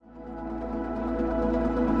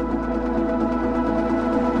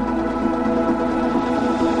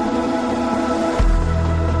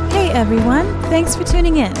everyone. Thanks for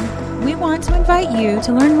tuning in. We want to invite you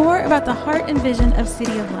to learn more about the heart and vision of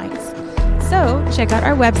City of Lights. So check out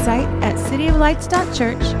our website at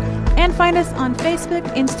cityoflights.church and find us on Facebook,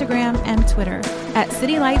 Instagram, and Twitter at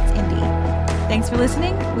City Lights Indy. Thanks for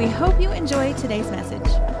listening. We hope you enjoy today's message.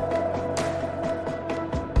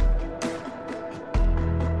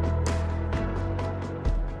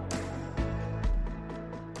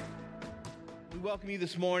 Welcome you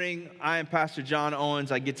this morning. I am Pastor John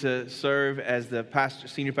Owens. I get to serve as the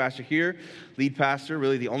senior pastor here, lead pastor,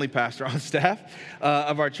 really the only pastor on staff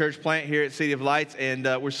of our church plant here at City of Lights, and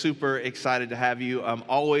we're super excited to have you. I'm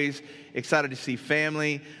always excited to see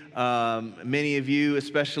family. Many of you,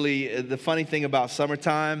 especially, the funny thing about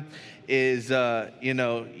summertime is,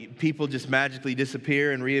 people just magically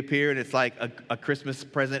disappear and reappear, and it's like a Christmas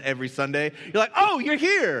present every Sunday. You're like, oh, you're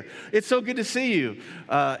here. It's so good to see you.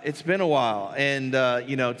 It's been a while, and,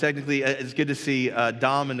 technically, it's good to see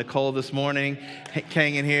Dom and Nicole this morning,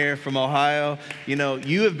 hanging here from Ohio.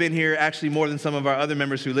 You have been here actually more than some of our other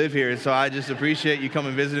members who live here, and so I just appreciate you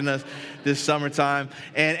coming visiting us this summertime.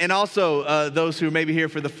 And also those who are maybe here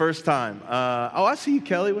for the first time. I see you,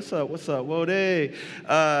 Kelly. What's up? Whoa, hey.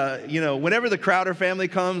 Whenever the Crowder family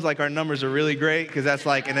comes, like, our numbers are really great because that's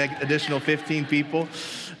like an additional 15 people,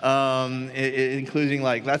 including,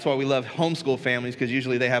 like, that's why we love homeschool families, because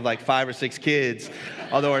usually they have like 5 or 6 kids,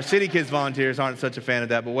 although our City Kids volunteers aren't such a fan of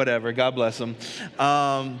that, but whatever, God bless them.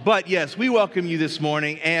 But yes, we welcome you this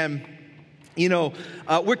morning, and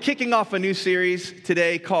we're kicking off a new series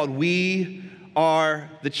today called We Are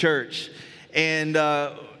the Church, and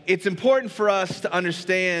it's important for us to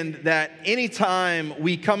understand that anytime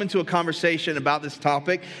we come into a conversation about this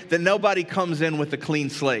topic, that nobody comes in with a clean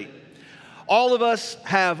slate. All of us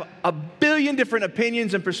have a billion different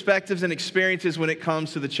opinions and perspectives and experiences when it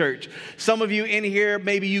comes to the church. Some of you in here,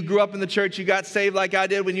 maybe you grew up in the church, you got saved like I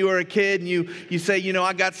did when you were a kid, and you say,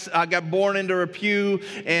 I got born into a pew,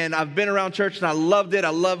 and I've been around church, and I loved it. I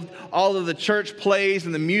loved all of the church plays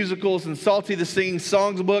and the musicals and Salty the Singing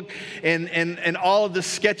Songs book and all of the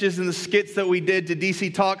sketches and the skits that we did to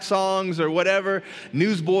DC Talk songs or whatever.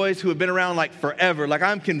 Newsboys who have been around like forever. Like,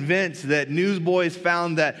 I'm convinced that Newsboys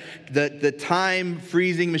found that the time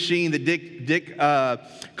freezing machine that Dick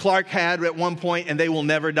Clark had at one point, and they will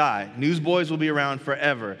never die. Newsboys will be around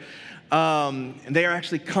forever. And they are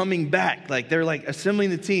actually coming back. Like, they're like assembling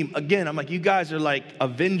the team. Again, I'm like, you guys are like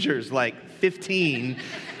Avengers, like 15.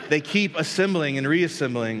 They keep assembling and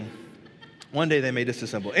reassembling. One day they may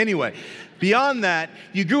disassemble. Anyway, beyond that,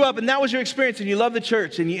 you grew up and that was your experience, and you love the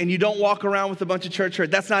church, and you don't walk around with a bunch of church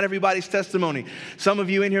hurt. That's not everybody's testimony. Some of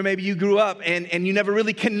you in here, maybe you grew up and you never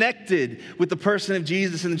really connected with the person of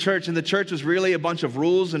Jesus in the church, and the church was really a bunch of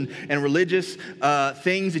rules and religious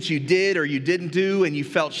things that you did or you didn't do, and you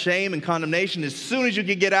felt shame and condemnation. As soon as you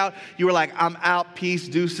could get out, you were like, I'm out, peace,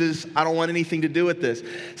 deuces, I don't want anything to do with this.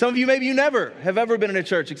 Some of you, maybe you never have ever been in a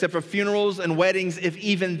church except for funerals and weddings, if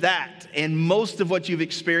even that. And most of what you've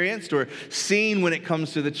experienced or seen when it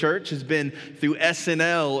comes to the church has been through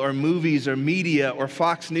SNL or movies or media or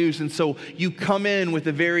Fox News. And so you come in with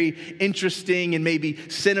a very interesting and maybe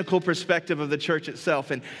cynical perspective of the church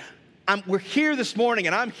itself. And we're here this morning,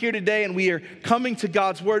 and I'm here today, and we are coming to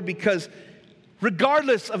God's Word because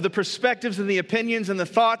regardless of the perspectives and the opinions and the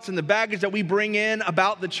thoughts and the baggage that we bring in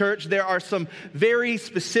about the church, there are some very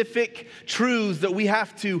specific truths that we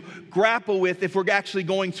have to grapple with if we're actually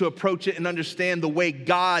going to approach it and understand the way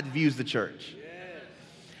God views the church. Yes.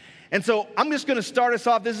 And so I'm just going to start us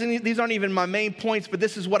off. These aren't even my main points, but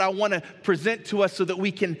this is what I want to present to us so that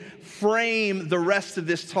we can frame the rest of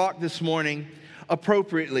this talk this morning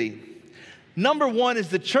appropriately. Number one is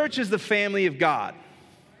the church is the family of God.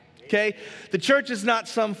 Okay? The church is not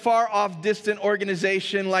some far-off, distant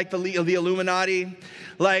organization like the Illuminati.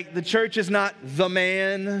 Like, the church is not the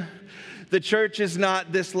man. The church is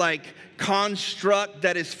not this, like, construct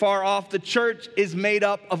that is far off. The church is made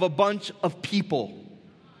up of a bunch of people.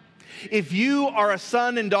 If you are a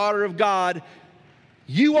son and daughter of God,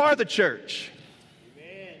 you are the church.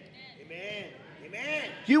 Amen. Amen. Amen.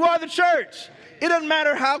 You are the church. It doesn't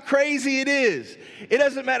matter how crazy it is. It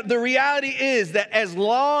doesn't matter. The reality is that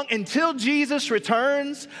until Jesus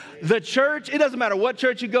returns, the church, it doesn't matter what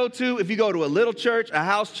church you go to. If you go to a little church, a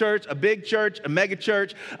house church, a big church, a mega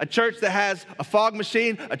church, a church that has a fog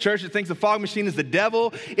machine, a church that thinks the fog machine is the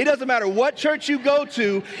devil. It doesn't matter what church you go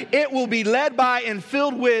to. It will be led by and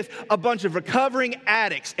filled with a bunch of recovering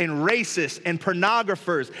addicts and racists and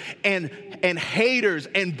pornographers and haters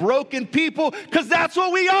and broken people, because that's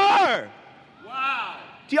what we are. Wow.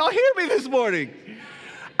 Do y'all hear me this morning?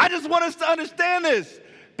 I just want us to understand this,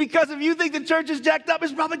 because if you think the church is jacked up,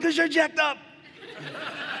 it's probably because you're jacked up.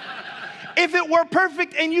 If it were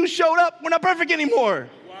perfect and you showed up, we're not perfect anymore.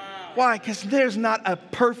 Wow. Why? Because there's not a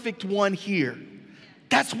perfect one here.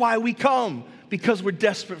 That's why we come, because we're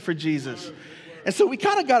desperate for Jesus. And so we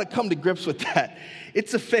kind of got to come to grips with that.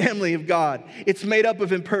 It's a family of God. It's made up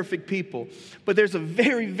of imperfect people. But there's a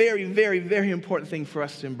very, very, very, very important thing for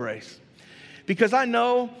us to embrace. Because I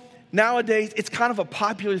know nowadays it's kind of a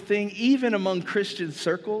popular thing, even among Christian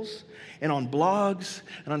circles and on blogs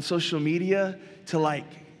and on social media, to like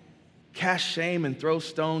cast shame and throw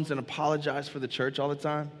stones and apologize for the church all the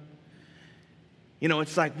time. You know,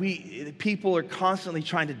 it's like people are constantly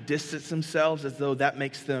trying to distance themselves as though that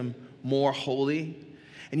makes them more holy.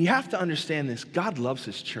 And you have to understand this. God loves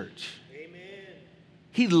his church. Amen.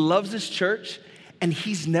 He loves his church, and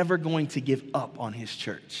he's never going to give up on his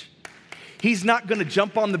church. He's not going to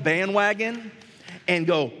jump on the bandwagon and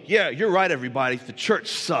go, yeah, you're right, everybody. The church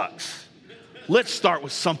sucks. Let's start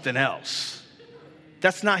with something else.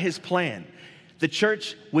 That's not his plan. The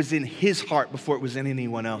church was in his heart before it was in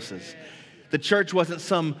anyone else's. The church wasn't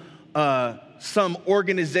some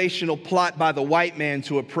organizational plot by the white man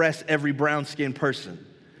to oppress every brown-skinned person.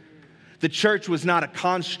 The church was not a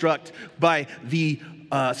construct by the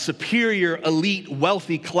superior, elite,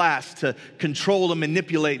 wealthy class to control and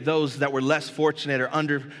manipulate those that were less fortunate or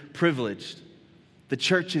underprivileged. The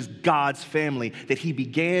church is God's family that he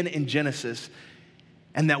began in Genesis,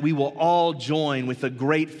 and that we will all join with a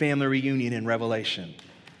great family reunion in Revelation.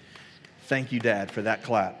 Thank you, Dad, for that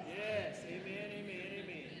clap. Yes,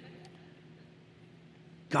 amen.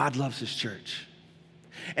 God loves his church.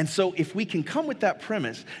 And so if we can come with that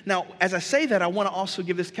premise, now, as I say that, I want to also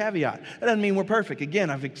give this caveat. That doesn't mean we're perfect. Again,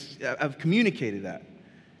 I've communicated that.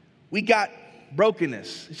 We got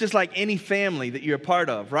brokenness. It's just like any family that you're a part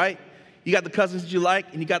of, right? You got the cousins that you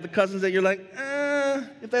like, and you got the cousins that you're like,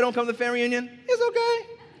 if they don't come to the family reunion, it's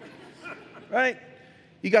okay, right?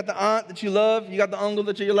 You got the aunt that you love. You got the uncle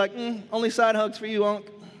that you're like, only side hugs for you, Unc.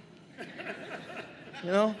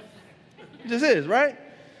 You know? It just is, right?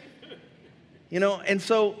 You know, and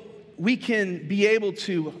so we can be able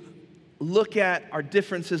to look at our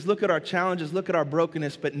differences, look at our challenges, look at our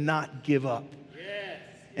brokenness, but not give up. Yes.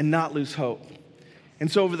 And not lose hope. And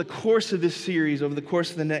so over the course of this series, over the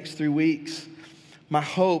course of the next 3 weeks, my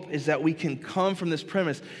hope is that we can come from this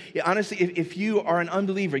premise. Yeah, honestly, if you are an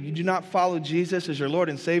unbeliever, you do not follow Jesus as your Lord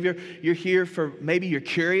and Savior, you're here for, maybe you're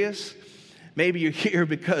curious. Maybe you're here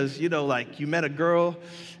because, you know, like you met a girl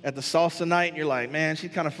at the salsa night and you're like, man,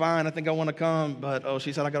 she's kind of fine. I think I want to come, but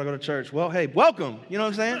she said I got to go to church. Well, hey, welcome. You know what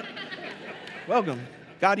I'm saying? Welcome.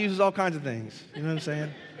 God uses all kinds of things. You know what I'm saying?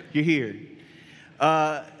 You're here.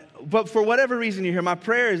 But for whatever reason you're here, my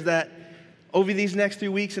prayer is that over these next 3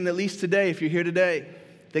 weeks, and at least today, if you're here today,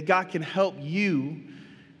 that God can help you,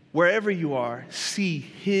 wherever you are, see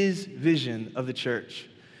his vision of the church.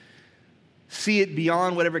 See it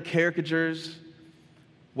beyond whatever caricatures,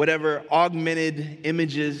 whatever augmented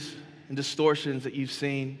images and distortions that you've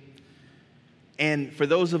seen. And for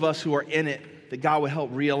those of us who are in it, that God would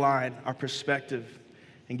help realign our perspective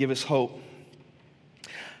and give us hope.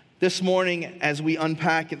 This morning, as we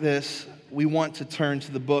unpack this, we want to turn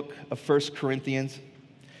to the book of 1 Corinthians.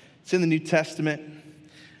 It's in the New Testament.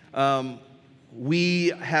 We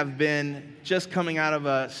have been just coming out of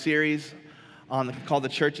a series called the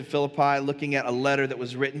Church of Philippi, looking at a letter that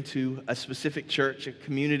was written to a specific church, a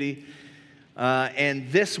community. And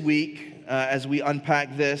this week, as we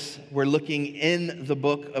unpack this, we're looking in the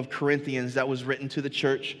book of Corinthians that was written to the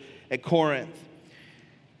church at Corinth.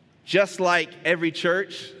 Just like every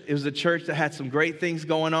church, it was a church that had some great things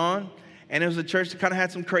going on, and it was a church that kind of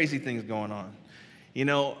had some crazy things going on. You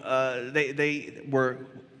know, they were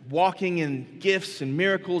walking in gifts and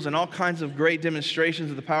miracles and all kinds of great demonstrations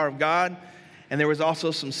of the power of God. And there was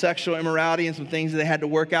also some sexual immorality and some things that they had to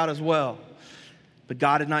work out as well. But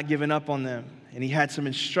God had not given up on them. And he had some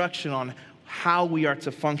instruction on how we are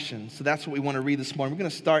to function. So that's what we want to read this morning. We're going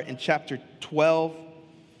to start in chapter 12,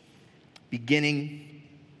 beginning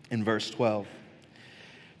in verse 12.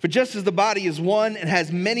 For just as the body is one and has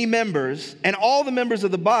many members, and all the members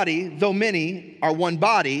of the body, though many, are one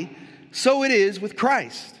body, so it is with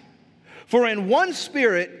Christ. For in one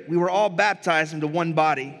Spirit we were all baptized into one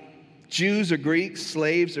body, Jews or Greeks,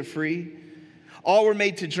 slaves or free. All were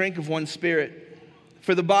made to drink of one Spirit.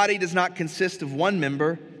 For the body does not consist of one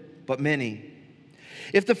member, but many.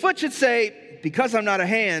 If the foot should say, because I'm not a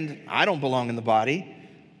hand, I don't belong in the body,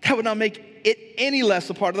 that would not make it any less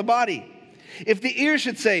a part of the body. If the ear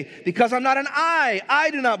should say, because I'm not an eye, I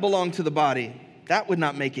do not belong to the body, that would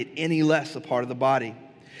not make it any less a part of the body.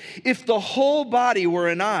 If the whole body were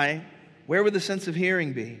an eye, where would the sense of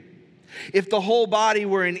hearing be? If the whole body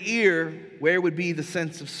were an ear, where would be the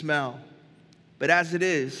sense of smell? But as it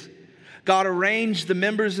is, God arranged the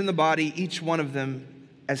members in the body, each one of them,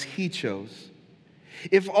 as He chose.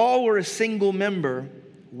 If all were a single member,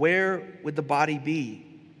 where would the body be?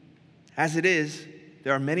 As it is,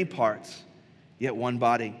 there are many parts, yet one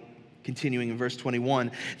body. Continuing in verse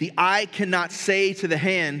 21, the eye cannot say to the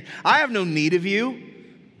hand, I have no need of you.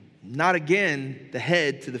 Not again the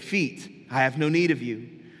head to the feet, I have no need of you.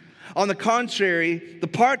 On the contrary, the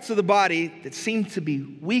parts of the body that seem to be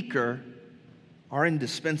weaker are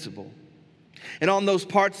indispensable. And on those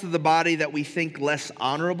parts of the body that we think less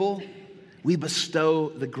honorable, we bestow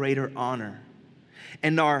the greater honor.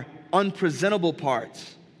 And our unpresentable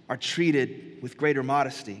parts are treated with greater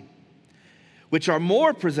modesty, which our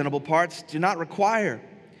more presentable parts do not require.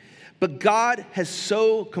 But God has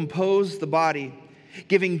so composed the body,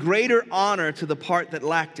 giving greater honor to the part that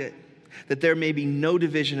lacked it, that there may be no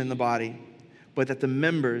division in the body, but that the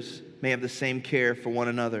members may have the same care for one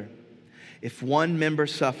another. If one member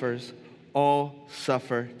suffers, all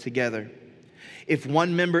suffer together. If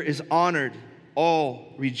one member is honored,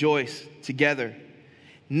 all rejoice together.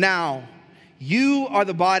 Now, you are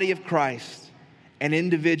the body of Christ, and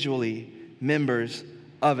individually members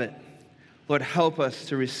of it. Lord, help us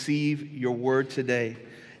to receive your word today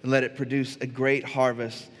and let it produce a great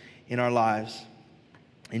harvest in our lives.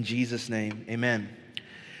 In Jesus' name, amen.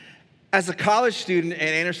 As a college student at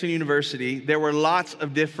Anderson University, there were lots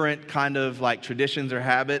of different kind of like traditions or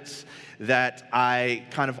habits that I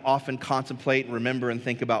kind of often contemplate and remember and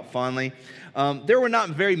think about fondly. There were not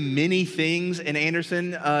very many things in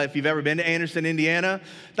Anderson. If you've ever been to Anderson, Indiana,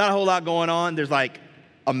 not a whole lot going on. There's like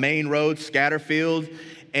a main road, Scatterfield.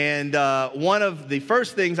 And one of the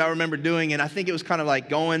first things I remember doing, and I think it was kind of like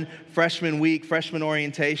going freshman week, freshman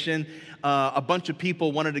orientation, a bunch of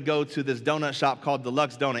people wanted to go to this donut shop called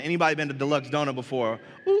Deluxe Donut. Anybody been to Deluxe Donut before?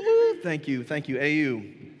 Ooh, thank you. AU.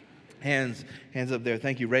 Hands up there.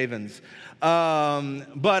 Thank you, Ravens.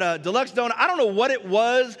 But Deluxe Donut, I don't know what it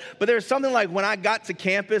was, but there's something like when I got to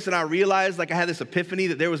campus and I realized like I had this epiphany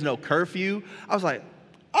that there was no curfew, I was like,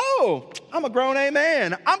 oh, I'm a grown A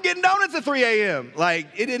man. I'm getting donuts at 3 a.m. Like,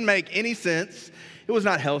 it didn't make any sense. It was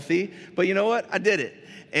not healthy, but you know what? I did it.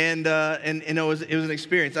 And it was an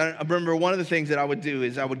experience. I remember one of the things that I would do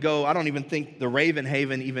is I would go, I don't even think the Raven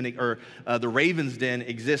Haven or the Raven's Den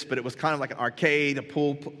exists, but it was kind of like an arcade, a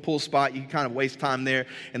pool spot. You could kind of waste time there.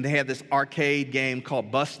 And they had this arcade game called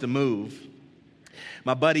Bust a Move.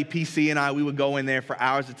 My buddy PC and I, we would go in there for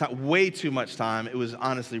hours at a time, way too much time. It was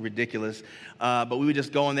honestly ridiculous. But we would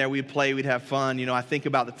just go in there, we'd play, we'd have fun. You know, I think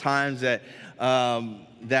about the times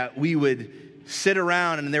that we would sit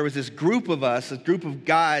around and there was this group of us, this group of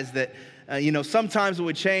guys that, sometimes it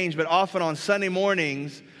would change, but often on Sunday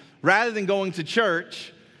mornings, rather than going to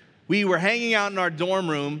church, we were hanging out in our dorm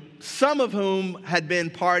room, some of whom had been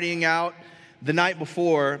partying out the night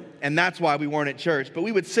before, and that's why we weren't at church. But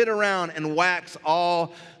we would sit around and wax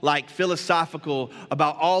all like philosophical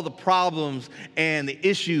about all the problems and the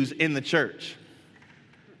issues in the church.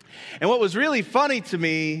 And what was really funny to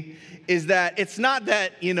me is that it's not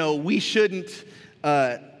that, we shouldn't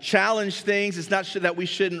challenge things. It's not that we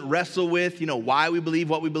shouldn't wrestle with, why we believe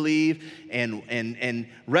what we believe and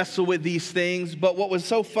wrestle with these things. But what was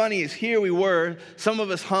so funny is here we were, some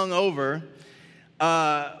of us hung over,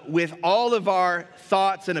 with all of our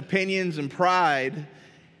thoughts and opinions and pride,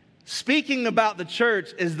 speaking about the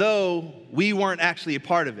church as though we weren't actually a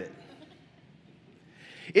part of it.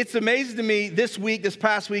 It's amazing to me, this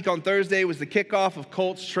past week on Thursday was the kickoff of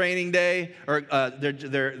Colts training day, or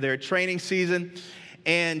their training season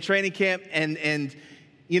and training camp. And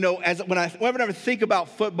whenever I think about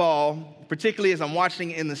football, particularly as I'm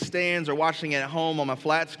watching in the stands or watching at home on my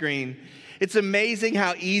flat screen, it's amazing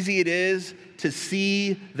how easy it is to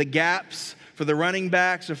see the gaps for the running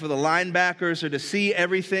backs or for the linebackers or to see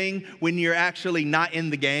everything when you're actually not in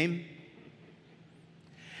the game.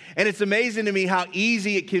 And it's amazing to me how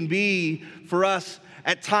easy it can be for us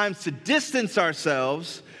at times to distance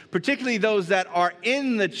ourselves, particularly those that are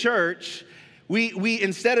in the church. We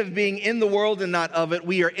instead of being in the world and not of it,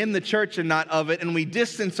 we are in the church and not of it, and we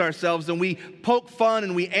distance ourselves and we poke fun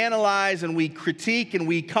and we analyze and we critique and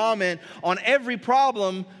we comment on every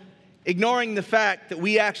problem, ignoring the fact that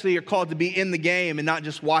we actually are called to be in the game and not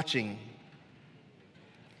just watching.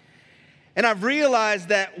 And I've realized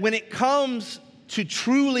that when it comes to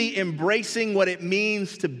truly embracing what it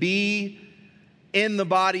means to be in the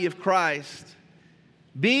body of Christ,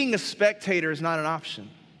 being a spectator is not an option.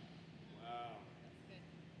 Wow.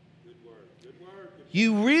 Good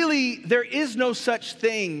word. There is no such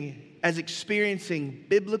thing as experiencing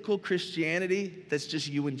biblical Christianity that's just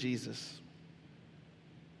you and Jesus.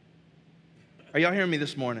 Are y'all hearing me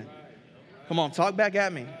this morning? Come on, talk back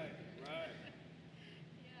at me.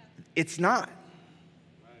 It's not.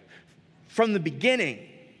 From the beginning,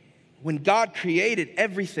 when God created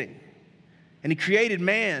everything and he created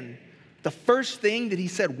man, the first thing that he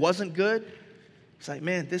said wasn't good, it's like,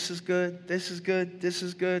 man, this is good, this is good, this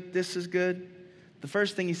is good, this is good. The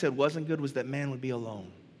first thing he said wasn't good was that man would be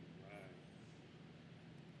alone.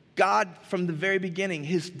 God, from the very beginning,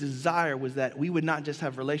 his desire was that we would not just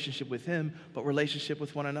have relationship with him, but relationship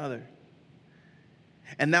with one another.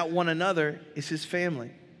 And that one another is his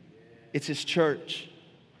family. It's his church.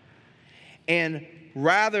 And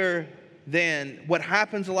rather than, what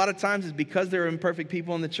happens a lot of times is because there are imperfect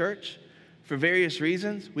people in the church, for various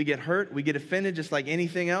reasons, we get hurt, we get offended just like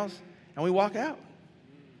anything else, and we walk out.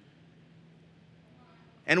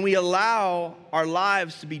 And we allow our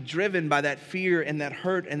lives to be driven by that fear and that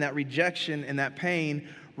hurt and that rejection and that pain,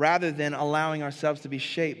 rather than allowing ourselves to be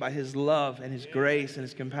shaped by his love and his grace and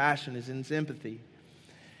his compassion and his empathy.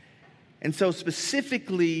 And so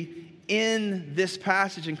specifically in this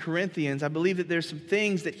passage in Corinthians, I believe that there's some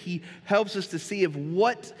things that he helps us to see of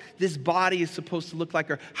what this body is supposed to look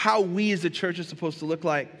like, or how we as a church are supposed to look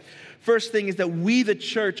like. First thing is that we, the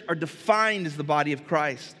church, are defined as the body of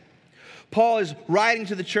Christ. Paul is writing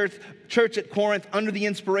to the church at Corinth under the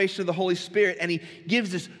inspiration of the Holy Spirit, and he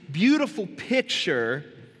gives this beautiful picture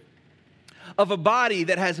of a body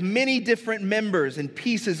that has many different members and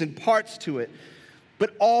pieces and parts to it,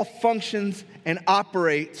 but all functions and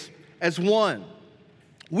operates as one.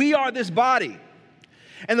 We are this body,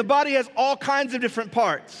 and the body has all kinds of different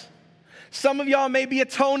parts. Some of y'all may be a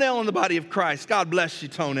toenail in the body of Christ. God bless you,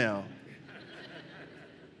 toenail.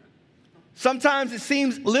 Sometimes it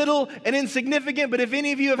seems little and insignificant, but if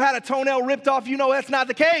any of you have had a toenail ripped off, you know that's not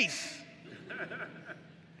the case.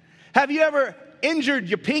 Have you ever injured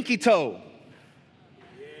your pinky toe?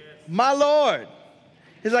 Yes. My Lord.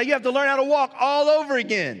 It's like you have to learn how to walk all over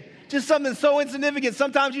again. Just something so insignificant.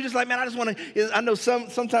 Sometimes you just like, man, I just want to, I know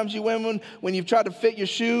sometimes you women, when you've tried to fit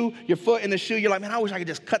your foot in the shoe, you're like, man, I wish I could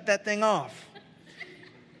just cut that thing off.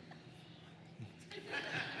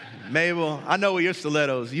 Mabel, I know with your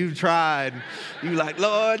stilettos, you've tried. You're like,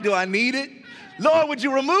 Lord, do I need it? Lord, would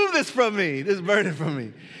you remove this from me, this burden from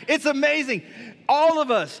me? It's amazing. All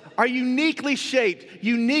of us are uniquely shaped,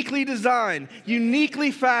 uniquely designed,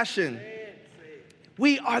 uniquely fashioned.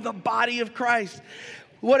 We are the body of Christ.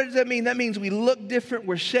 What does that mean? That means we look different,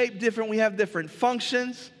 we're shaped different, we have different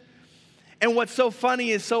functions. And what's so funny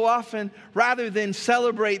is so often, rather than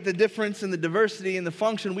celebrate the difference and the diversity and the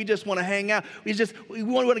function, we just want to hang out. We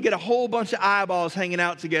want to get a whole bunch of eyeballs hanging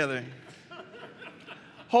out together.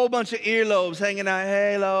 Whole bunch of earlobes hanging out.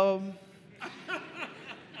 Hey, lobe.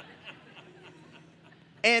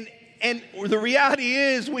 And the reality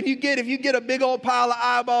is, if you get a big old pile of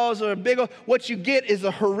eyeballs or what you get is a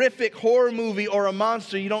horrific horror movie or a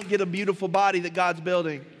monster. You don't get a beautiful body that God's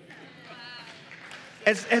building.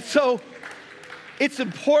 And so it's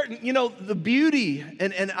important, the beauty,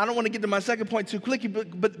 and I don't want to get to my second point too quickly,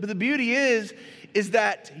 but the beauty is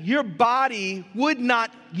that your body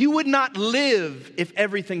you would not live if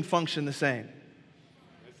everything functioned the same.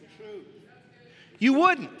 That's the truth. You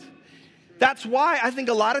wouldn't. That's why I think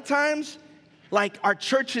a lot of times, like, our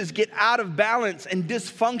churches get out of balance and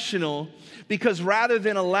dysfunctional, because rather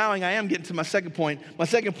than allowing, I am getting to my second point. My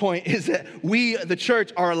second point is that we, the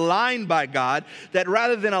church, are aligned by God, that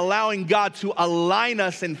rather than allowing God to align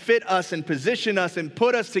us and fit us and position us and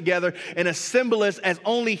put us together and assemble us as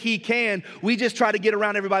only He can, we just try to get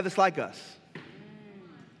around everybody that's like us.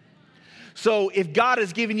 So if God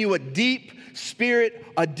has given you a deep spirit,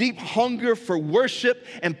 a deep hunger for worship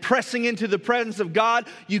and pressing into the presence of God,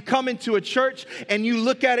 you come into a church and you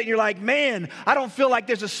look at it and you're like, man, I don't feel like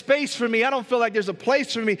there's a space for me. I don't feel like there's a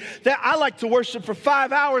place for me. That I like to worship for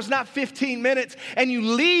 5 hours, not 15 minutes. And you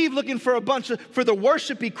leave looking for the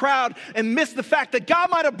worshipy crowd and miss the fact that God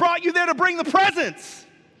might have brought you there to bring the presence.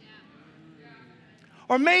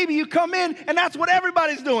 Or maybe you come in and that's what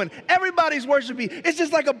everybody's doing. Everybody's worshiping. It's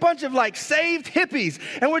just like a bunch of saved hippies.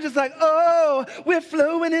 And we're just like, oh, we're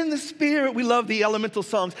flowing in the Spirit. We love the elemental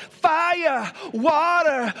songs. Fire,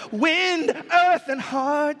 water, wind, earth, and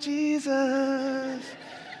heart, Jesus.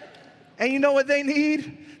 And you know what they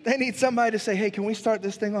need? They need somebody to say, hey, can we start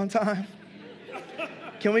this thing on time?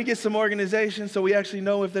 Can we get some organization so we actually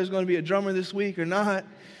know if there's going to be a drummer this week or not?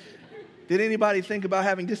 Did anybody think about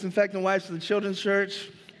having disinfectant wipes for the children's church?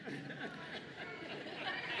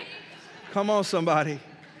 Come on, somebody.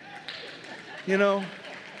 You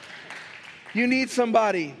need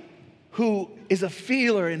somebody who is a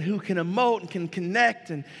feeler and who can emote and can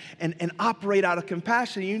connect and operate out of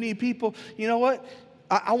compassion. You need people, you know what?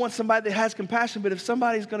 I want somebody that has compassion, but if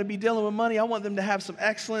somebody's going to be dealing with money, I want them to have some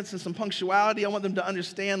excellence and some punctuality. I want them to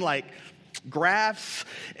understand like graphs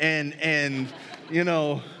and you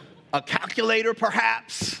know, a calculator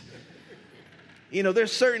perhaps. You know,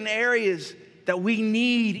 there's certain areas that we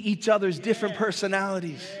need each other's different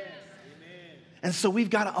personalities. And so we've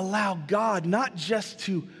got to allow God not just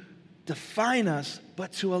to define us,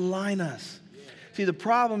 but to align us. See, the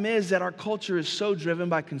problem is that our culture is so driven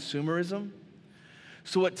by consumerism.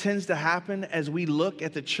 So what tends to happen as we look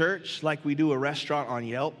at the church like we do a restaurant on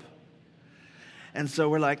Yelp, and so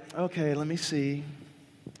we're like, okay, let me see.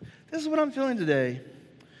 This is what I'm feeling today.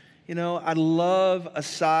 You know, I love a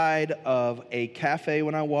side of a cafe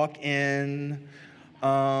when I walk in.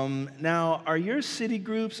 Now, are your city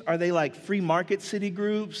groups, are they like free market city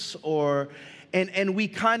groups? And we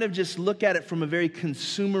kind of just look at it from a very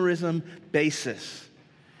consumerism basis.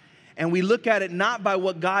 And we look at it not by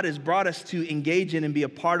what God has brought us to engage in and be a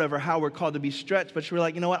part of or how we're called to be stretched, but we're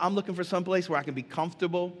like, you know what, I'm looking for some place where I can be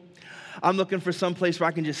comfortable. I'm looking for some place where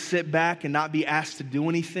I can just sit back and not be asked to do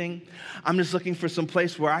anything. I'm just looking for some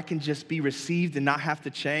place where I can just be received and not have to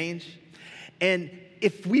change. And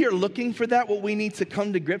if we are looking for that, what we need to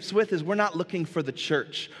come to grips with is we're not looking for the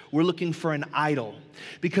church. We're looking for an idol.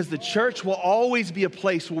 Because the church will always be a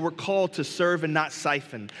place where we're called to serve and not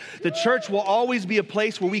siphon. The church will always be a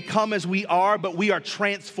place where we come as we are, but we are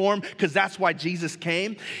transformed because that's why Jesus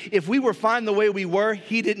came. If we were fine the way we were,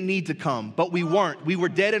 he didn't need to come, but we weren't. We were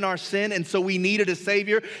dead in our sin, and so we needed a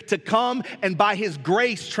Savior to come and by his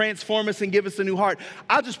grace transform us and give us a new heart.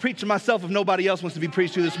 I'll just preach to myself if nobody else wants to be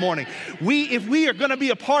preached to this morning. If we are going to be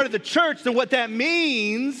a part of the church, then what that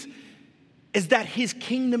means is that his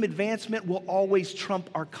kingdom advancement will always trump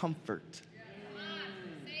our comfort.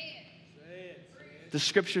 The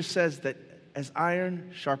scripture says that as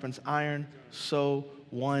iron sharpens iron, so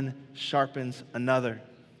one sharpens another.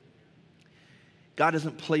 God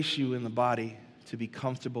doesn't place you in the body to be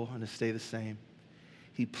comfortable and to stay the same.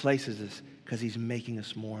 He places us because he's making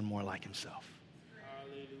us more and more like himself.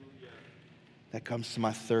 That comes to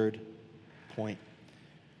my third point.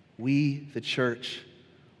 We, the church,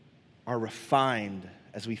 are refined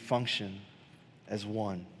as we function as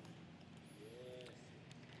one.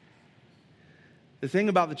 The thing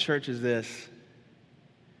about the church is this: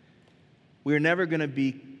 we are never going to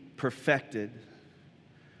be perfected.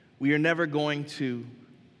 We are never going to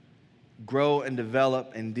grow and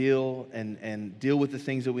develop and deal with the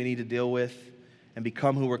things that we need to deal with and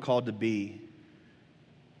become who we're called to be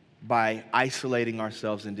by isolating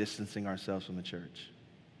ourselves and distancing ourselves from the church.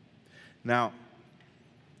 Now,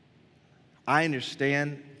 I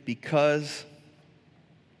understand because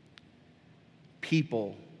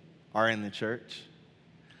people are in the church,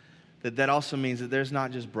 that also means that there's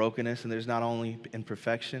not just brokenness and there's not only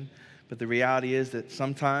imperfection, but the reality is that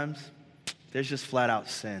sometimes there's just flat out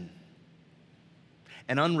sin.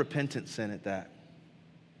 And unrepentant sin at that.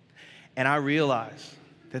 And I realize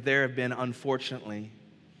that there have been, unfortunately,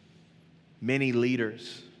 many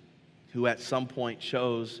leaders who at some point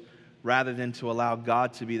chose, rather than to allow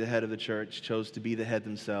God to be the head of the church, chose to be the head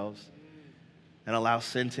themselves and allow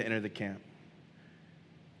sin to enter the camp.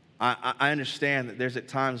 I understand that there's at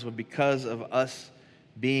times when, because of us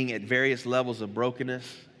being at various levels of brokenness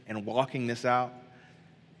and walking this out,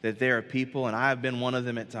 that there are people, and I have been one of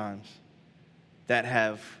them at times, that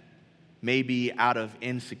have maybe out of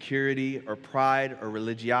insecurity or pride or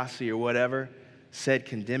religiosity or whatever, said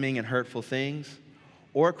condemning and hurtful things,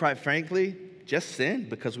 or quite frankly, just sinned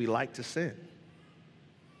because we like to sin.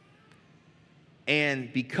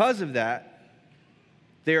 And because of that,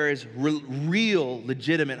 there is real,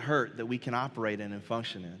 legitimate hurt that we can operate in and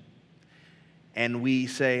function in. And we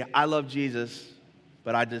say, I love Jesus,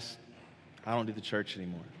 but I don't do the church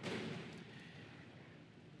anymore.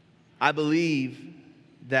 I believe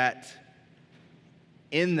that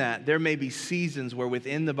in that there may be seasons where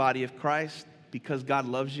within the body of Christ, because God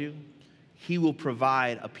loves you, he will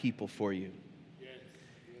provide a people for you.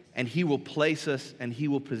 And he will place us and he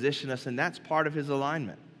will position us, and that's part of his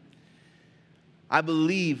alignment. I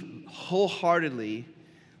believe wholeheartedly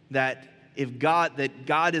that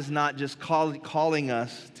God is not just calling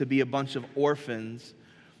us to be a bunch of orphans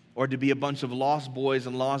or to be a bunch of lost boys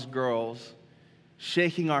and lost girls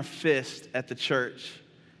shaking our fist at the church,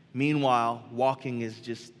 meanwhile walking as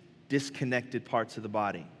just disconnected parts of the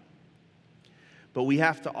body. But we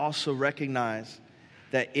have to also recognize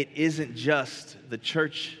that it isn't just the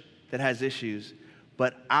church that has issues,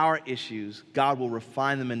 but our issues. God will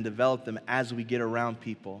refine them and develop them as we get around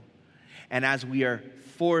people and as we are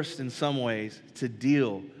forced in some ways to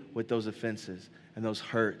deal with those offenses and those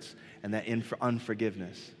hurts and that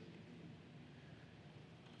unforgiveness.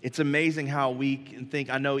 It's amazing how we can think,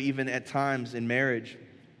 I know even at times in marriage,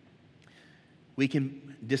 we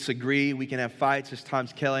can disagree, we can have fights. There's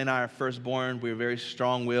times Kelly and I are firstborn, we were very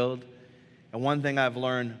strong-willed. And one thing I've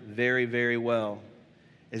learned very, very well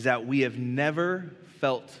is that we have never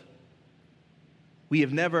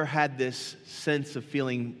had this sense of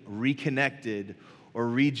feeling reconnected or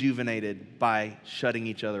rejuvenated by shutting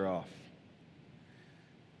each other off.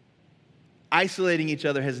 Isolating each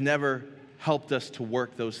other has never helped us to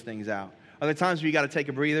work those things out. Are there times where you got to take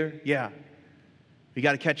a breather? Yeah. You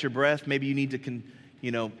got to catch your breath. Maybe you need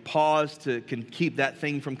to pause to keep that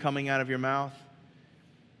thing from coming out of your mouth.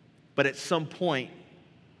 But at some point,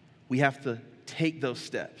 we have to take those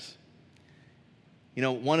steps. You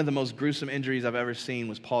know, one of the most gruesome injuries I've ever seen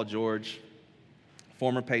was Paul George,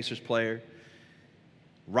 former Pacers player,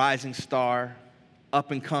 rising star,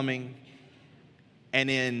 up and coming, and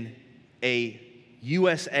in a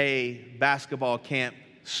USA basketball camp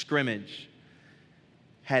scrimmage,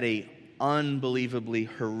 had a unbelievably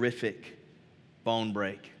horrific bone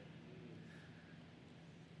break.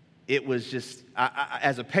 It was just,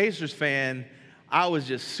 as a Pacers fan, I was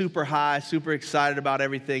just super high, super excited about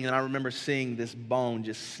everything, and I remember seeing this bone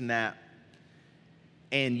just snap.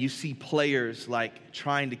 And you see players like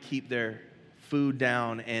trying to keep their food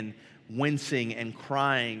down and wincing and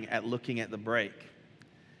crying at looking at the break.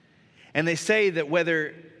 And they say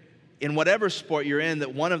that in whatever sport you're in,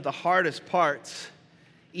 that one of the hardest parts,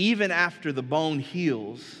 even after the bone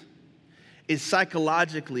heals, is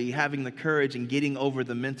psychologically having the courage and getting over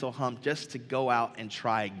the mental hump just to go out and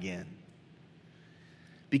try again.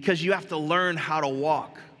 Because you have to learn how to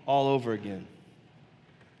walk all over again.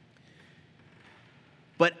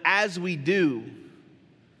 But as we do,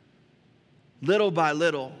 little by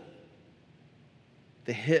little,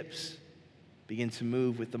 the hips begin to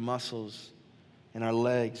move with the muscles in our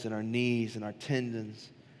legs and our knees and our tendons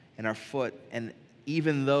and our foot. And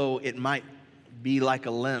even though it might be like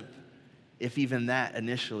a limp, if even that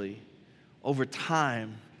initially, over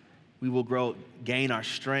time, we will gain our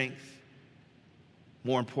strength.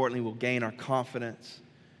 More importantly, we'll gain our confidence,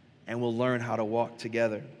 and we'll learn how to walk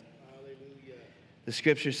together. Hallelujah. The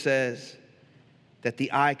scripture says that the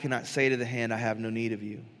eye cannot say to the hand, I have no need of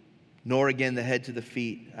you, nor again the head to the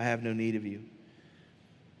feet, I have no need of you.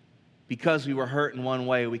 Because we were hurt in one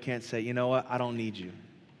way, we can't say, you know what, I don't need you.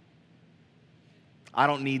 I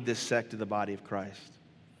don't need this sect of the body of Christ.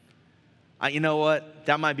 You know what,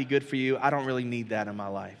 that might be good for you. I don't really need that in my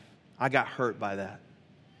life. I got hurt by that.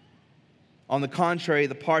 On the contrary,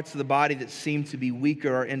 the parts of the body that seem to be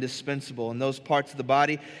weaker are indispensable. And those parts of the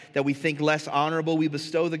body that we think less honorable, we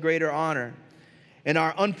bestow the greater honor. And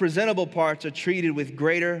our unpresentable parts are treated with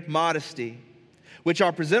greater modesty, which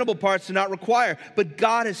our presentable parts do not require. But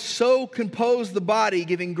God has so composed the body,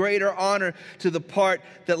 giving greater honor to the part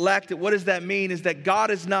that lacked it. What does that mean? Is that God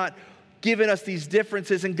has not given us these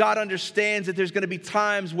differences, and God understands that there's going to be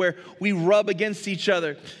times where we rub against each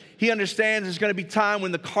other. He understands there's going to be time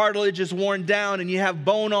when the cartilage is worn down and you have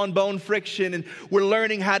bone-on-bone friction, and we're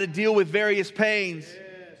learning how to deal with various pains.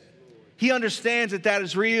 He understands that that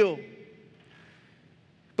is real.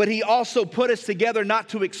 But He also put us together not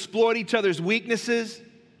to exploit each other's weaknesses,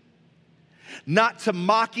 not to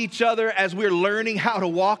mock each other as we're learning how to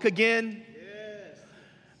walk again,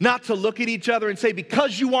 not to look at each other and say,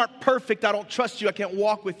 because you aren't perfect, I don't trust you, I can't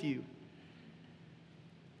walk with you.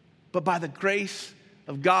 But by the grace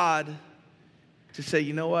of God, to say,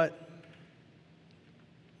 you know what?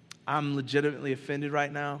 I'm legitimately offended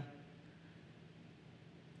right now,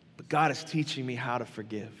 but God is teaching me how to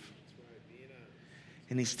forgive.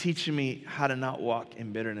 And He's teaching me how to not walk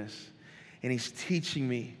in bitterness. And He's teaching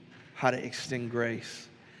me how to extend grace.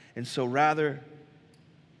 And so rather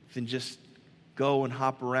than just go and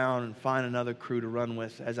hop around and find another crew to run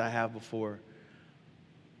with as I have before,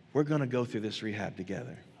 we're going to go through this rehab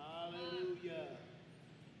together. Hallelujah.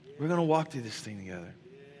 We're going to walk through this thing together.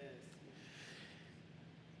 Yes.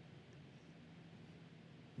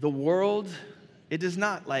 The world, it does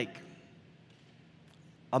not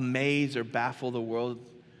amaze or baffle the world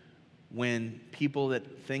when people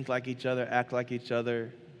that think like each other, act like each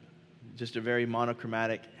other, just are very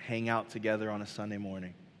monochromatic, hang out together on a Sunday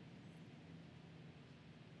morning.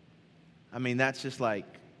 I mean, that's just like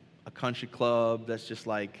a country club. That's just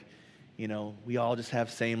like, we all just have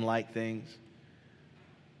same like things.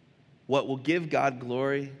 What will give God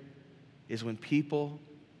glory is when people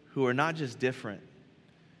who are not just different,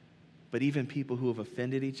 but even people who have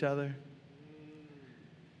offended each other,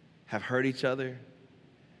 have hurt each other,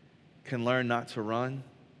 can learn not to run,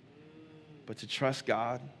 but to trust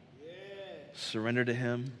God, surrender to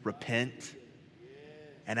Him, repent,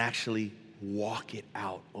 and actually walk it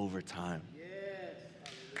out over time.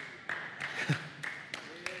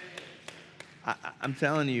 I'm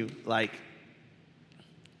telling you, like,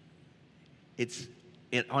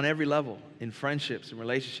 on every level, in friendships and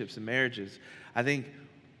relationships and marriages. I think,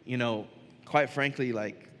 quite frankly,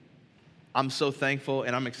 like, I'm so thankful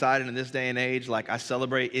and I'm excited in this day and age. Like, I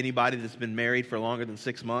celebrate anybody that's been married for longer than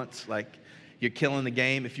 6 months. Like, you're killing the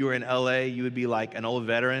game. If you were in LA, you would be like an old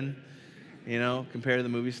veteran, compared to the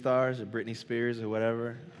movie stars or Britney Spears or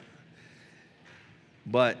whatever.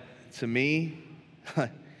 But to me,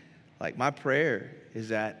 like, my prayer is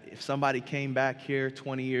that if somebody came back here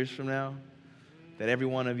 20 years from now, that every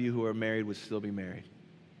one of you who are married would still be married.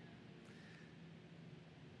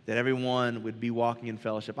 That everyone would be walking in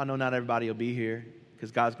fellowship. I know not everybody will be here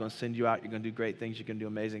because God's going to send you out. You're going to do great things. You're going to do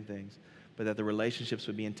amazing things. But that the relationships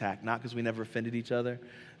would be intact, not because we never offended each other,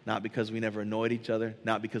 not because we never annoyed each other,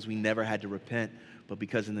 not because we never had to repent, but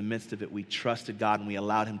because in the midst of it, we trusted God and we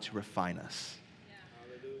allowed Him to refine us,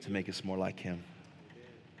 to make us more like Him.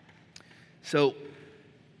 So,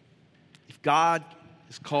 if God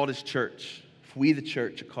has called His church, if we, the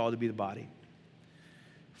church, are called to be the body,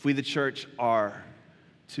 if we, the church, are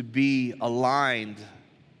to be aligned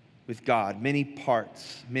with God, many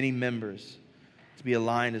parts, many members, to be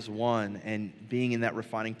aligned as one and being in that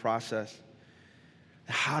refining process,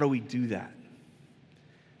 how do we do that?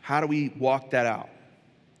 How do we walk that out?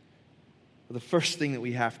 Well, the first thing that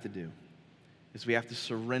we have to do is we have to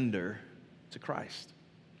surrender to Christ.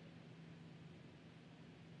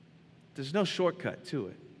 There's no shortcut to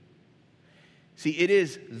it. See, it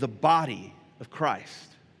is the body of Christ,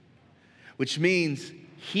 which means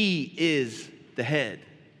He is the head.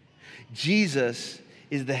 Jesus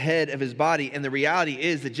is the head of His body. And the reality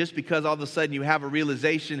is that just because all of a sudden you have a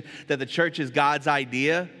realization that the church is God's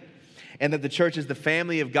idea and that the church is the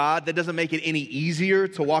family of God, that doesn't make it any easier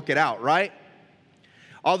to walk it out, right?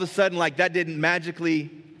 All of a sudden, like, that didn't magically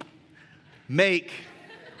make...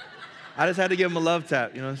 I just had to give him a love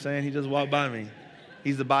tap, you know what I'm saying? He just walked by me.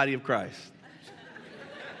 He's the body of Christ.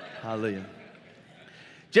 Hallelujah.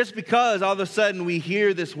 Just because all of a sudden we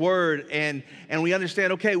hear this word and we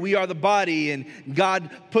understand, okay, we are the body and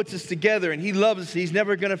God puts us together and He loves us, He's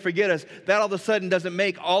never going to forget us, that all of a sudden doesn't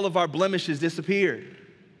make all of our blemishes disappear.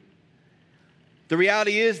 The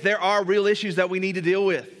reality is there are real issues that we need to deal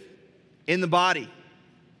with in the body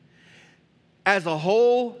as a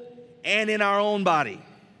whole and in our own body.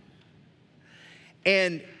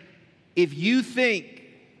 And if you think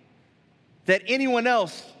that anyone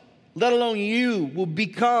else, let alone you, will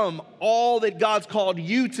become all that God's called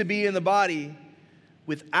you to be in the body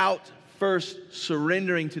without first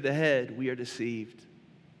surrendering to the head, we are deceived.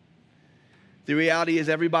 The reality is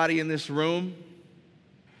everybody in this room,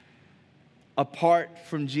 apart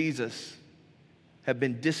from Jesus, have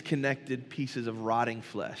been disconnected pieces of rotting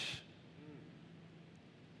flesh.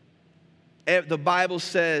 The Bible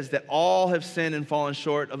says that all have sinned and fallen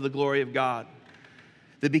short of the glory of God.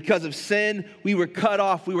 That because of sin, we were cut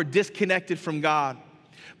off, we were disconnected from God.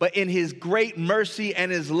 But in His great mercy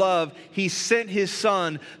and His love, He sent His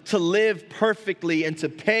Son to live perfectly and to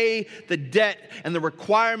pay the debt and the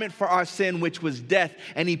requirement for our sin, which was death.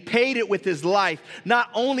 And He paid it with His life, not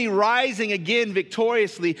only rising again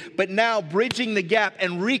victoriously, but now bridging the gap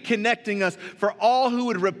and reconnecting us for all who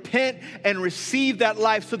would repent and receive that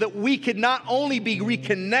life so that we could not only be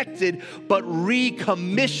reconnected, but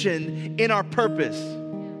recommissioned in our purpose.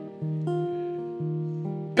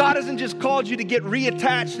 God hasn't just called you to get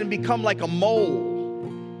reattached and become like a mole,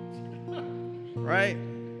 right?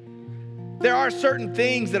 There are certain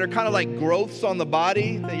things that are kind of like growths on the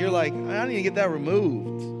body that you're like, I need to get that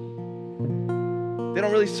removed. They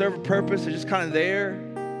don't really serve a purpose. They're just kind of there.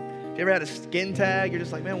 If you ever had a skin tag, you're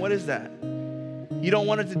just like, man, what is that? You don't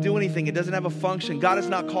want it to do anything. It doesn't have a function. God has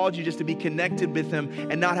not called you just to be connected with Him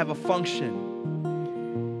and not have a function.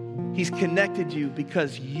 He's connected you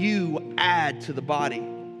because you add to the body.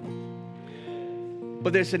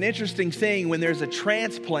 But there's an interesting thing when there's a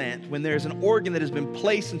transplant, when there's an organ that has been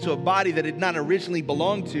placed into a body that it not originally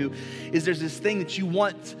belonged to, is there's this thing that you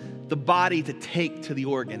want the body to take to the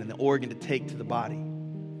organ and the organ to take to the body.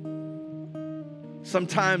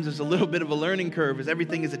 Sometimes there's a little bit of a learning curve as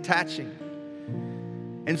everything is attaching.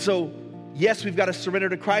 And so, yes, we've got to surrender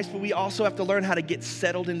to Christ, but we also have to learn how to get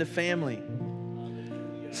settled into family.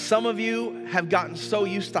 Some of you have gotten so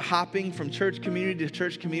used to hopping from church community to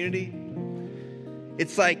church community.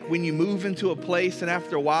 It's like when you move into a place and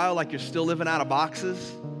after a while, like you're still living out of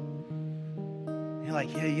boxes. You're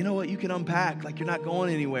like, yeah, you know what? You can unpack, like you're not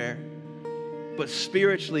going anywhere. But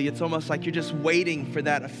spiritually, it's almost like you're just waiting for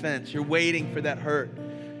that offense. You're waiting for that hurt.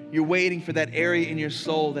 You're waiting for that area in your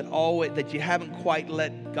soul that you haven't quite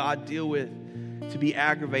let God deal with to be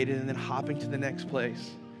aggravated and then hopping to the next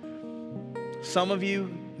place. Some of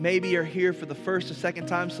you maybe are here for the first or second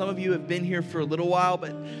time. Some of you have been here for a little while,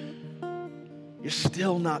 but you're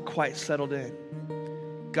still not quite settled in.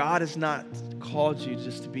 God has not called you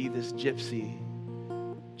just to be this gypsy,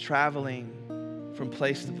 traveling from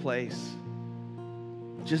place to place,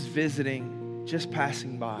 just visiting, just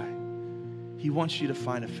passing by. He wants you to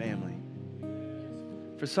find a family.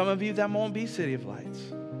 For some of you, that won't be City of Lights.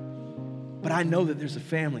 But I know that there's a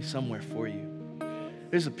family somewhere for you.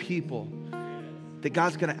 There's a people that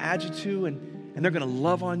God's going to add you to, and they're going to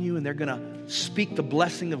love on you, and they're going to speak the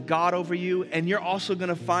blessing of God over you. And you're also going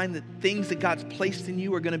to find that things that God's placed in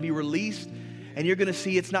you are going to be released. And you're going to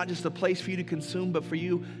see it's not just a place for you to consume, but for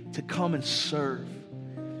you to come and serve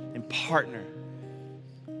and partner.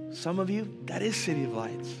 Some of you, that is City of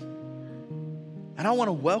Lights. And I want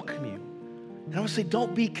to welcome you. And I want to say,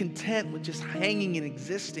 don't be content with just hanging and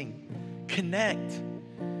existing. Connect.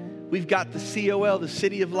 We've got the COL, the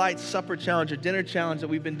City of Lights Supper Challenge or Dinner Challenge that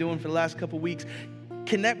we've been doing for the last couple weeks.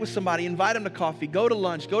 Connect with somebody, invite them to coffee, go to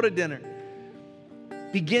lunch, go to dinner.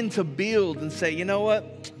 Begin to build and say, you know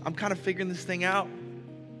what? I'm kind of figuring this thing out.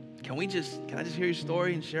 Can I just hear your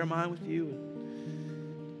story and share mine with you?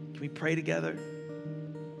 Can we pray together?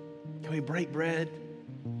 Can we break bread?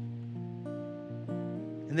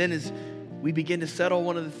 And then as we begin to settle,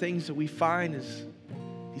 one of the things that we find is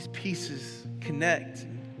these pieces connect.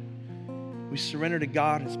 We surrender to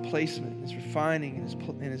God, His placement, His refining,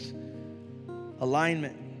 and His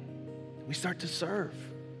alignment. We start to serve.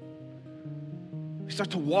 We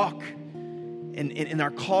start to walk in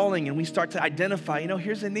our calling, and we start to identify,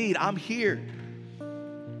 here's a need. I'm here.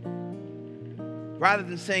 Rather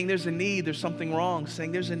than saying there's a need, there's something wrong,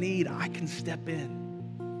 saying there's a need, I can step in.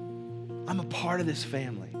 I'm a part of this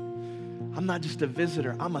family. I'm not just a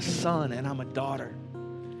visitor. I'm a son and I'm a daughter.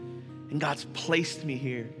 And God's placed me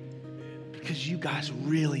here because you guys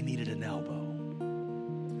really needed an elbow.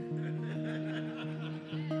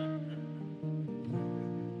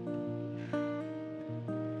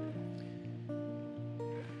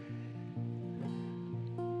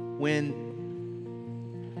 When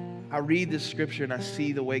I read this scripture and I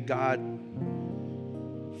see the way God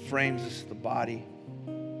frames us, the body,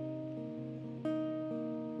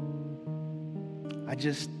 I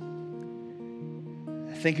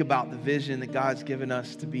think about the vision that God's given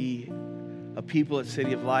us to be a people at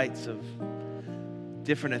City of Lights of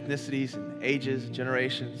different ethnicities and ages,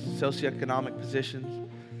 generations, socioeconomic positions,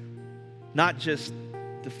 not just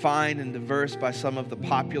defined and diverse by some of the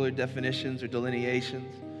popular definitions or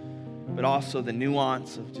delineations, but also the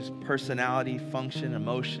nuance of just personality, function,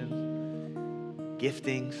 emotion,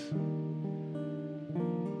 giftings.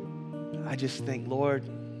 I just think, Lord,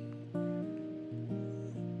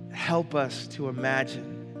 help us to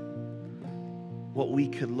imagine what we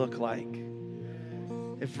could look like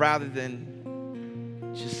if rather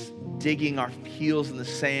than just digging our heels in the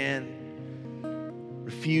sand,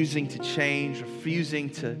 refusing to change, refusing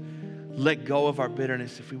to let go of our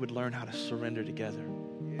bitterness, if we would learn how to surrender together.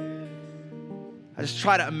 I just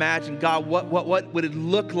try to imagine, God, what would it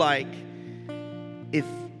look like if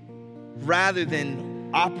rather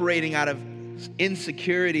than operating out of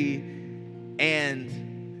insecurity and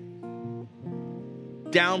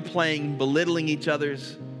downplaying, belittling each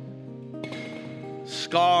other's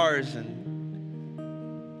scars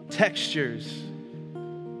and textures,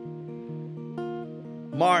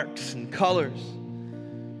 marks and colors,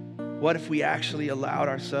 what if we actually allowed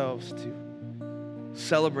ourselves to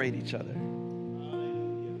celebrate each other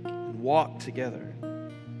and walk together,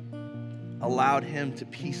 allowed Him to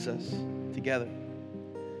piece us together?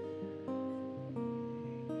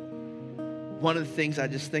 One of the things I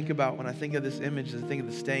just think about when I think of this image is I think of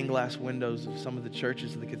the stained glass windows of some of the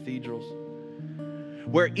churches and the cathedrals,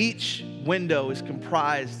 where each window is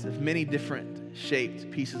comprised of many different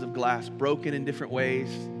shaped pieces of glass, broken in different ways,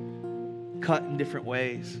 cut in different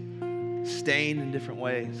ways, stained in different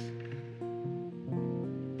ways.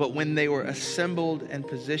 But when they were assembled and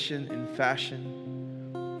positioned and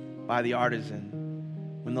fashioned by the artisan,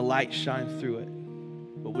 when the light shined through it,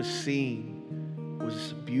 what was seen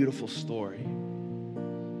was a beautiful story.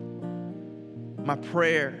 My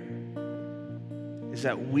prayer is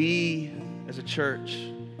that we as a church,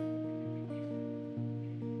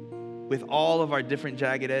 with all of our different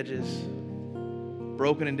jagged edges,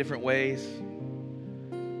 broken in different ways,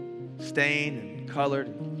 stained and colored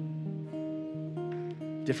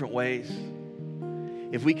in different ways,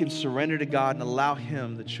 if we can surrender to God and allow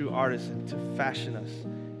Him, the true artisan, to fashion us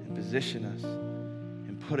and position us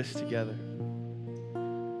and put us together,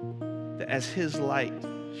 that as his light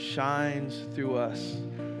shines through us,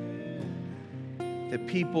 that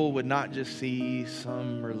people would not just see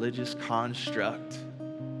some religious construct,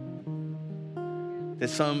 that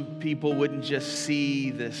some people wouldn't just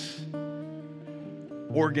see this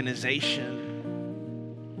organization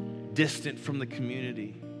distant from the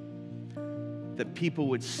community, that people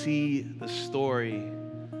would see the story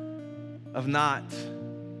of not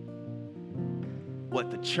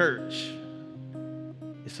what the church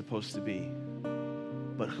is supposed to be,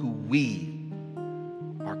 but who we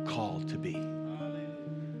are called to be.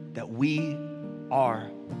 That we are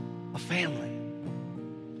a family.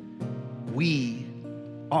 We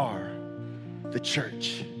are the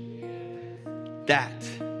church. That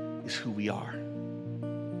is who we are.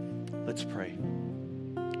 Let's pray.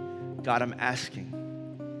 God, I'm asking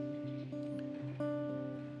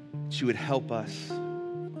that you would help us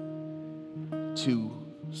to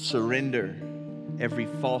surrender every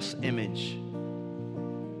false image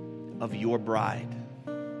of your bride,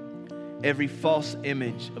 every false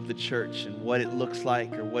image of the church and what it looks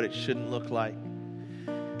like or what it shouldn't look like.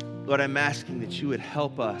 Lord, I'm asking that you would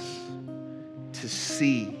help us to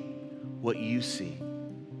see what you see,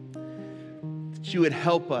 that you would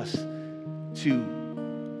help us to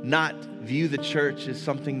not view the church as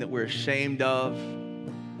something that we're ashamed of,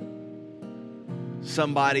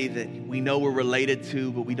 somebody that we know we're related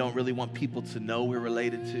to, but we don't really want people to know we're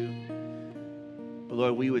related to. But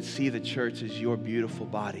Lord, we would see the church as your beautiful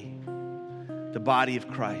body, the body of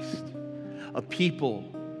Christ, a people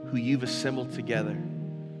who you've assembled together,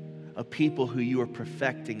 a people who you are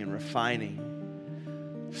perfecting and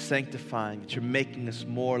refining, sanctifying, that you're making us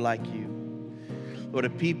more like you. Lord, a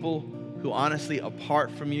people who honestly,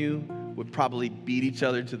 apart from you, would probably beat each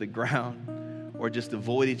other to the ground or just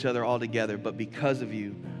avoid each other altogether, but because of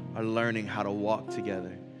you are learning how to walk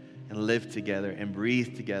together and live together and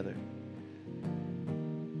breathe together.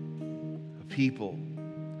 A people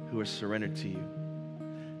who are surrendered to you.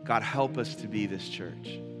 God, help us to be this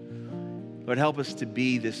church. Lord, help us to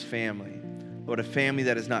be this family. Lord, a family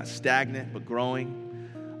that is not stagnant but growing.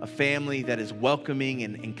 A family that is welcoming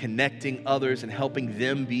and connecting others and helping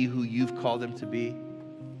them be who you've called them to be.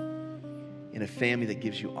 In a family that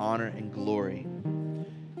gives you honor and glory.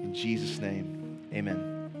 In Jesus' name,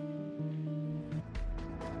 amen.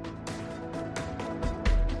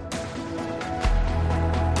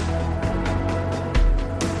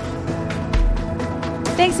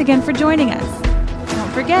 Thanks again for joining us.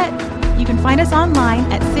 Don't forget, you can find us online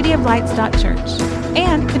at cityoflights.church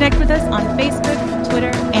and connect with us on Facebook,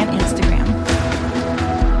 Twitter, and Instagram.